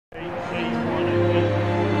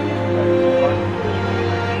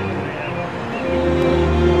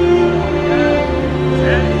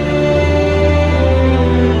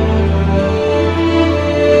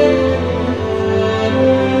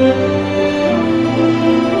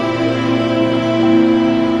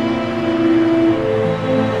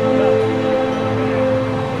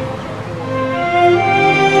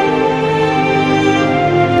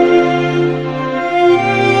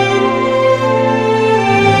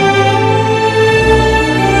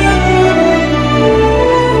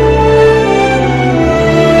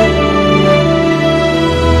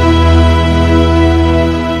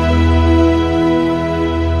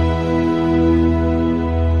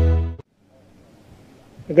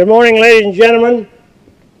Good morning, ladies and gentlemen.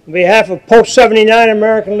 On behalf of Post 79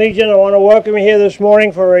 American Legion, I want to welcome you here this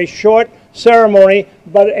morning for a short ceremony,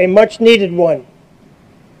 but a much-needed one.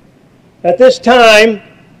 At this time,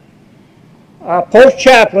 our post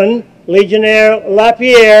chaplain, Legionnaire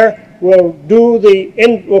Lapierre, will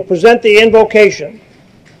present the invocation.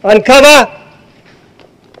 Uncover.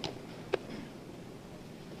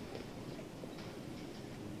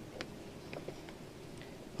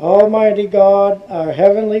 Almighty God, our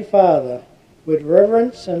Heavenly Father, with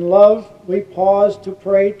reverence and love we pause to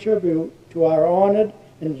pay tribute to our honored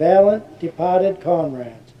and valiant departed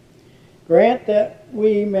comrades. Grant that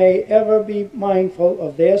we may ever be mindful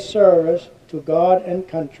of their service to God and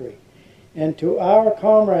country, and to our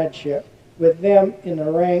comradeship with them in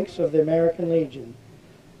the ranks of the American Legion.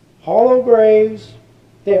 Hollow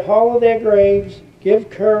their graves, give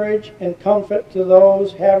courage and comfort to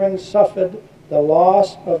those having suffered the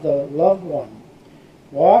loss of the loved one.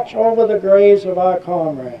 Watch over the graves of our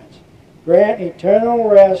comrades. Grant eternal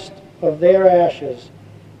rest of their ashes,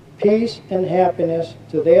 peace and happiness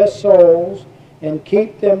to their souls, and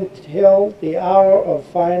keep them till the hour of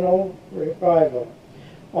final revival.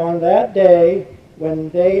 On that day, when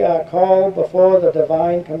they are called before the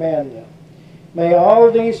divine commander, may all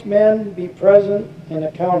these men be present and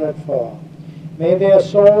accounted for. May their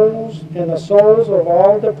souls and the souls of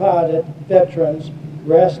all departed veterans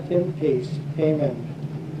rest in peace. Amen.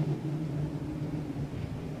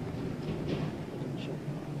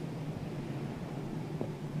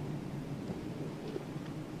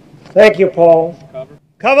 Thank you, Paul.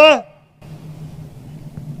 Cover.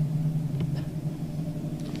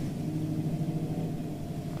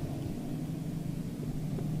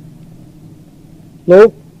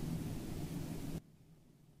 Luke.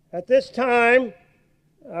 At this time,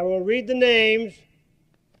 I will read the names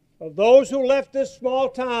of those who left this small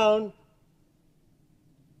town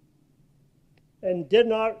and did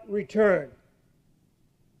not return.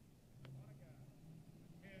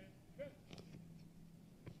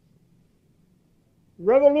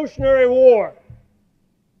 Revolutionary War,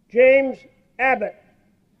 James Abbott,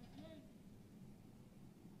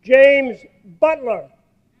 James Butler,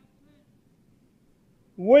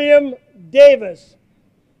 William Davis,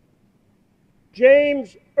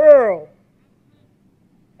 James Earl,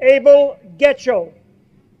 Abel Getchell,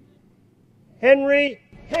 Henry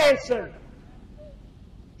Hansen,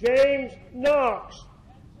 James Knox,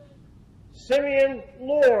 Simeon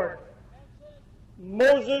Lord,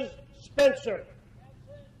 Moses Spencer.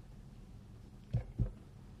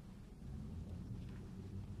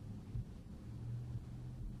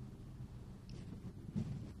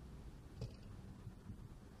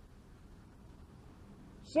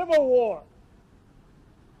 Civil War.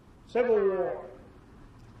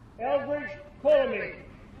 Eldridge Colamy,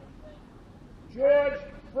 George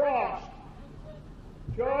Frost,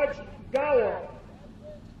 George Gower,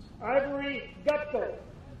 Ivory Guptill,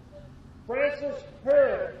 Francis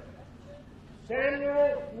Hurd,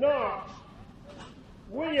 Samuel Knox,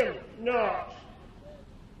 William Knox,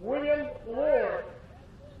 William Lord,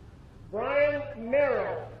 Brian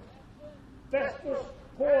Merrill, Festus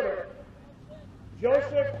Porter,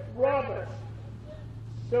 Joseph Roberts,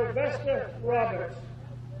 Sylvester Roberts,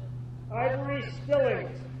 Ivory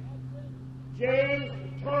Stillings, James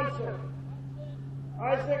Thompson,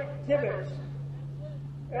 Isaac Tibbetts,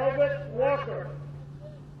 Elbert Walker,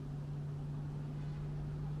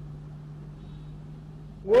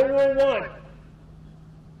 World War I,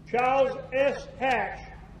 Charles S. Hatch,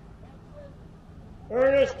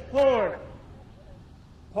 Ernest Horn,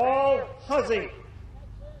 Paul Hussey,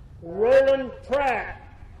 Roland Pratt.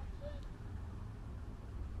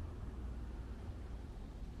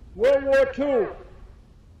 World War II,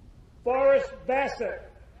 Forrest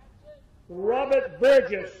Bassett, Robert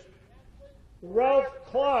Burgess, Ralph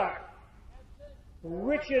Clark,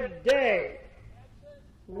 Richard Day,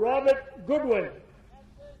 Robert Goodwin,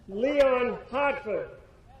 Leon Hartford,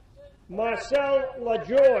 Marcel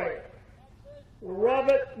LaJoy,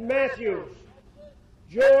 Robert Matthews,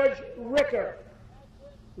 George Ricker,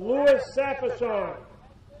 Louis Saperson,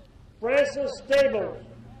 Francis Stables,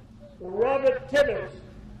 Robert Tibbetts,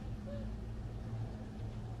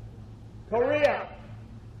 Korea,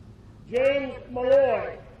 James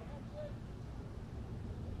Malloy,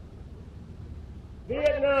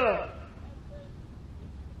 Vietnam,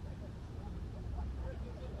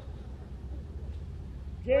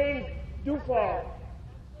 James Dufall,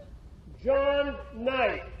 John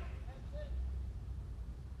Knight,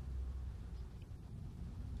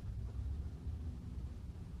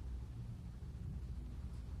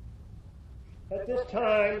 at this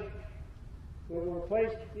time, We will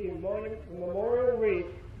place the memorial wreath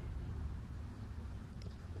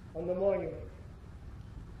on the monument.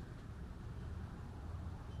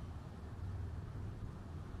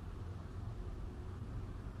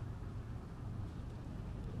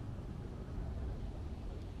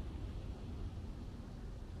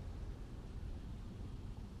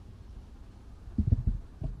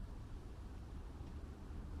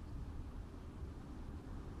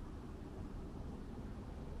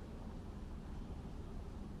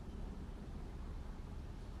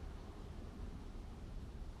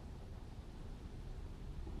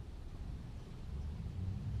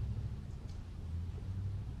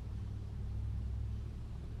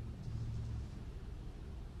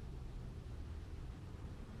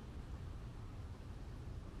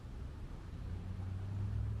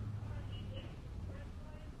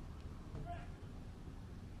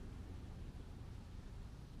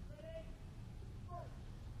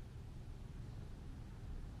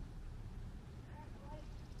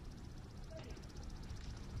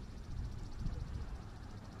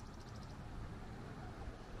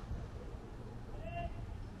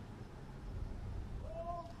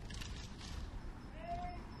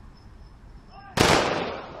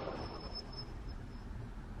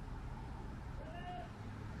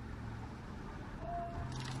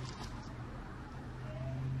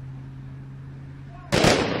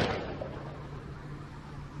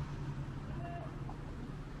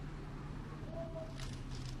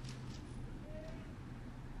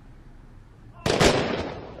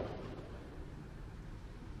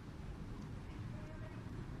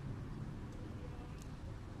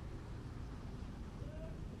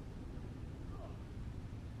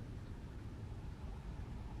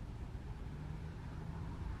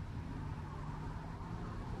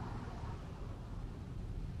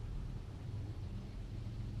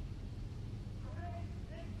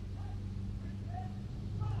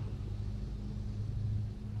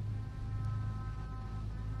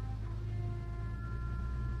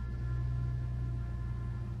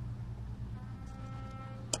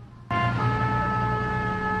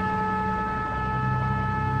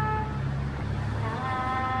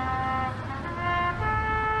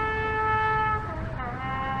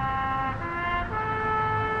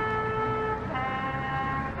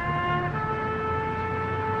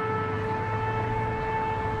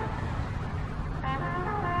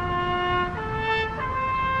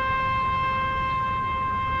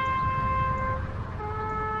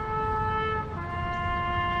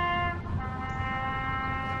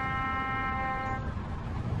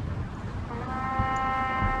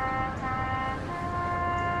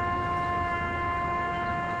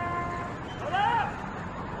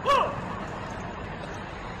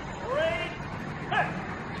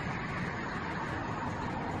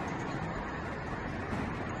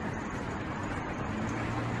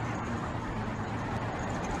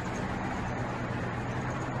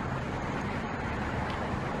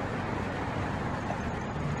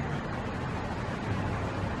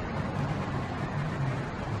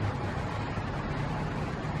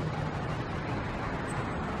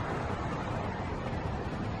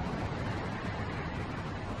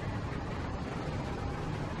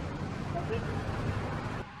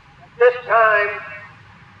 This time,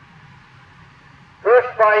 First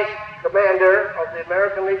Vice Commander of the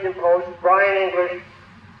American Legion Post, Brian English,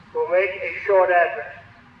 will make a short address.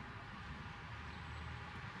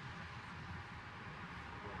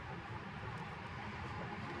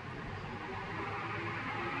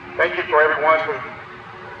 Thank you for everyone who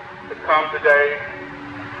has come today,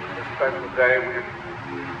 this special day. We,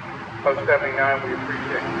 Post 79, we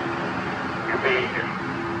appreciate you being here.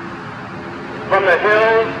 From the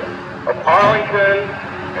hills of Arlington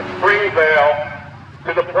and Springvale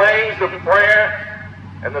to the plains of France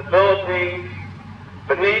and the Philippines,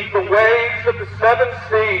 beneath the waves of the seven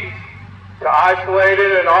seas, to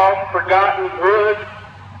isolated and oft-forgotten woods,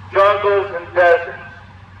 jungles, and deserts,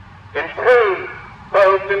 entombed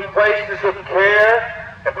both in places of care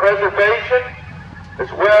and preservation, as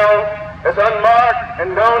well as unmarked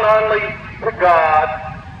and known only to God,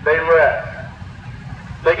 they rest.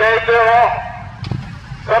 They gave their all,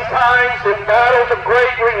 sometimes in battles of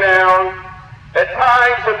great renown, at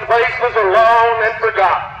times in places alone and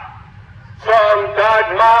forgotten. Some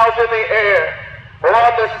died miles in the air or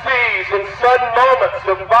on the seas in sudden moments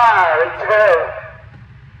of fire and terror.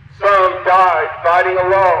 Some died fighting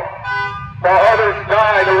alone, while others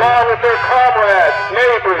died along with their comrades,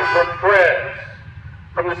 neighbors, and friends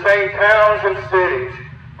from the same towns and cities,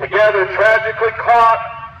 together tragically caught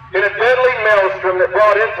in a deadly maelstrom that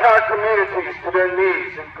brought entire communities to their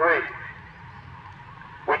knees in grief.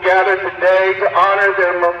 We gather today to honor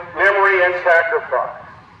their memory and sacrifice.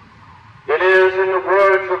 It is, in the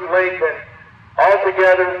words of Lincoln,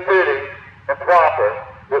 altogether fitting and proper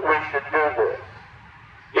that we should do this.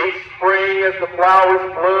 Each spring, as the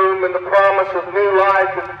flowers bloom and the promise of new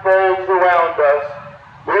life unfolds around us,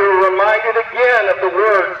 we are reminded again of the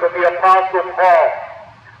words of the Apostle Paul,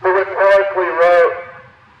 who rhetorically wrote,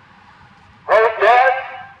 "O death,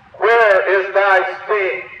 where is thy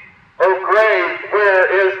sting? O grave, where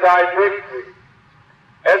is thy victory?"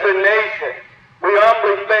 As a nation, we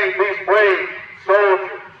humbly thank these brave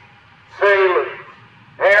soldiers, sailors,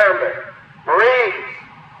 airmen, Marines,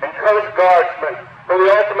 and Coast Guardsmen for the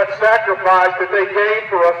ultimate sacrifice that they gave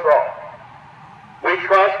for us all. We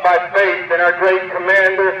trust by faith in our great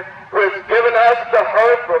commander who has given us the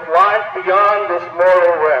hope of life beyond this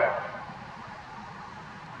mortal realm.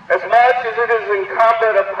 As much as it is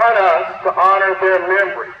incumbent upon us to honor their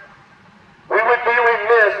memory, we would be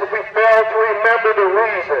remiss if we failed to remember the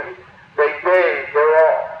reason they gave their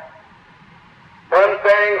all. One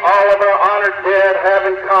thing all of our honored dead have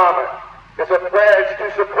in common is a pledge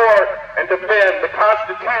to support and defend the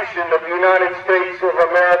Constitution of the United States of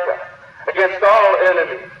America against all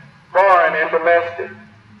enemies, foreign and domestic.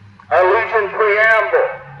 Our Legion preamble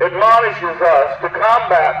admonishes us to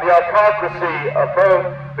combat the autocracy of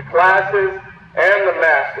both the classes and the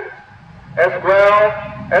masses, as well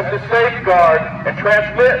as to safeguard and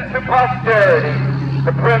transmit to posterity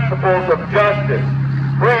the principles of justice,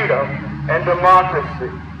 freedom, and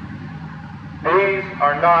democracy. These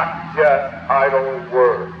are not just idle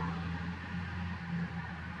words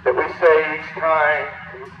that we say each time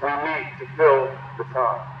we meet to fill the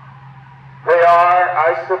time. They are,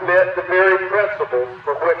 I submit, the very principles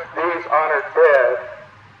for which these honored dead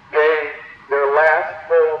gave their last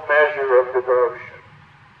full measure of devotion,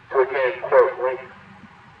 to again quote Lincoln.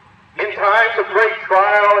 In times of great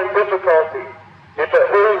trial and difficulty, it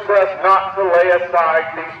behooves us not to lay aside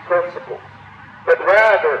these principles, but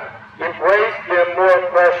rather embrace them more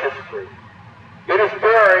preciously. It is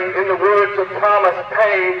during, in the words of Thomas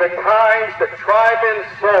Paine, the times that try men's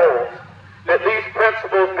souls that these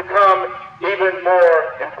principles become even more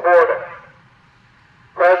important.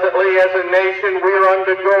 Presently, as a nation, we are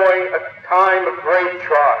undergoing a time of great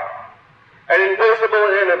trial. An invisible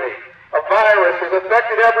enemy, a virus, has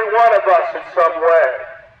affected every one of us in some way.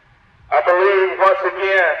 I believe, once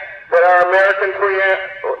again, that our American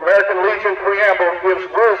Legion preamble gives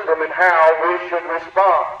wisdom in how we should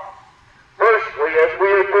respond. Firstly, as we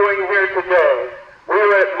are doing here today, we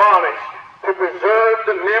are admonished to preserve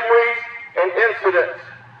the memories and incidents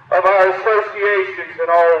of our associations in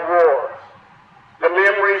all wars. The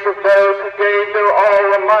memories of those who gave their all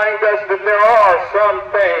remind us that there are some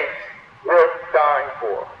things worth dying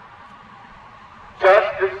for.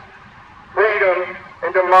 Justice, freedom,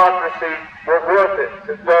 and democracy were worth it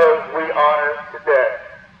to those we honor today.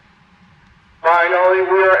 Finally,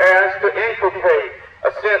 we are asked to inculcate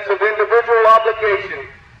a sense of individual obligation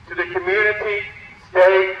to the community,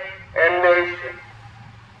 state, and nation.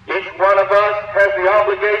 Each one of us has the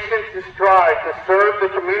obligation to strive to serve the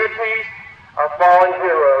communities our fallen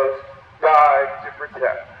heroes died to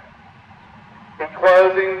protect. In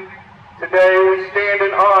closing, today we stand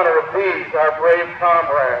in honor of these, our brave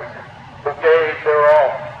comrades, who gave their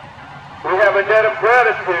all. We have a debt of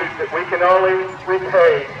gratitude that we can only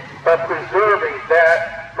repay by preserving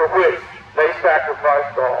that for which they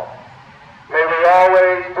sacrificed all. May we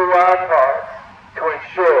always do our part to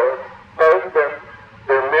ensure both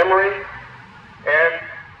their memory and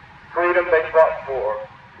freedom they fought for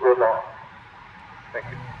live on. Thank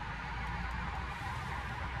you.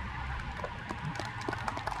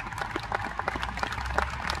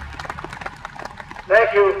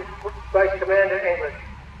 Thank you, Vice Commander English.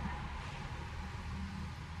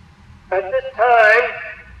 At this time,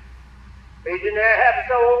 Legionnaire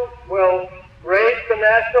Habsel will raise the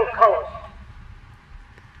national colors.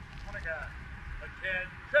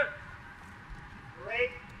 Attention!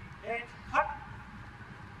 Break and cut.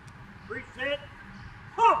 Reset.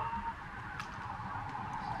 Huh!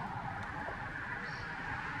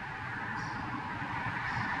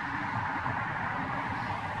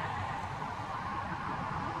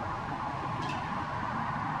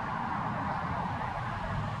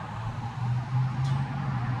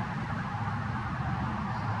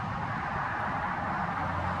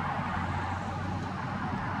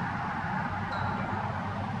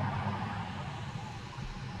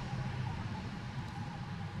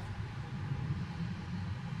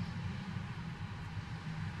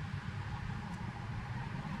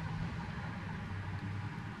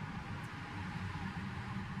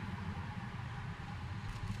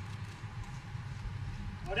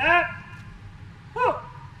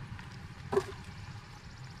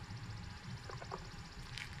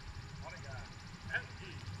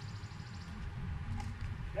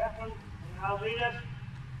 now lead us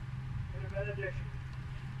in a benediction.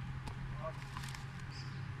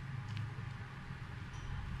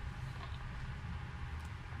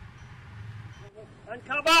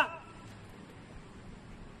 Uncover.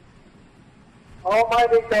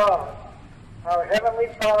 Almighty God, our Heavenly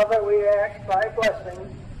Father, we ask thy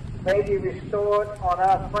blessings may be restored on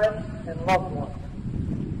our friends and loved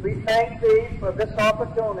ones. We thank thee for this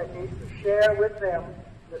opportunity to share with them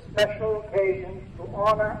the special occasion to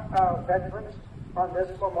honor our veterans on this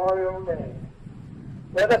Memorial Day.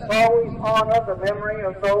 Let us always honor the memory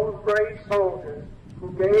of those brave soldiers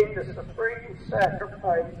who gave the supreme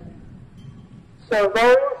sacrifice so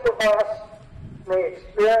those of us may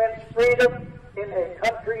experience freedom in a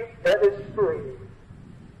country that is free.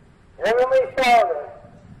 Heavenly Father,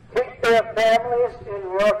 keep their families in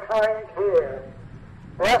your kind care.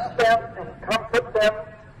 Bless them and comfort them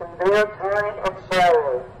in their time of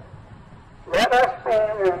sorrow. Let us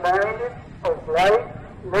be reminded of life,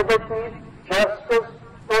 liberty, justice,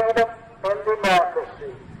 freedom, and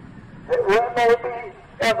democracy, that we may be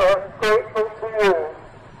ever grateful to you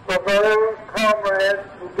for those comrades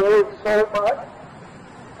who gave so much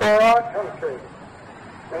for our country.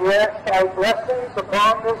 We ask thy blessings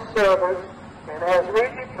upon this service, and as we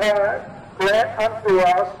depart, grant unto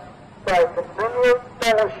us thy continued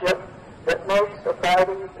fellowship that makes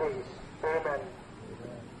abiding peace. Amen.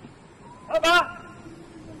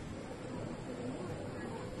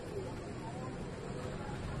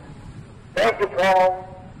 Thank you, Paul.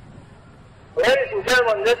 Ladies and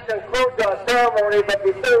gentlemen, this concludes our ceremony, but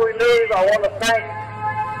before we leave, I want to thank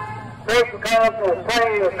Craig McConnell for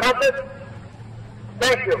playing the trumpet.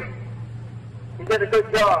 Thank you. You did a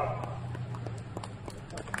good job.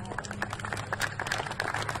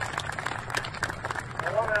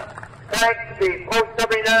 I want to thank the Post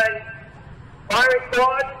 79 Fire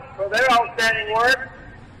Squad for their outstanding work,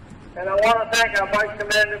 and I want to thank our Vice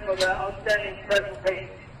Commander for their outstanding presentation.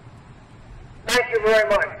 Thank you very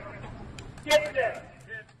much. Get this.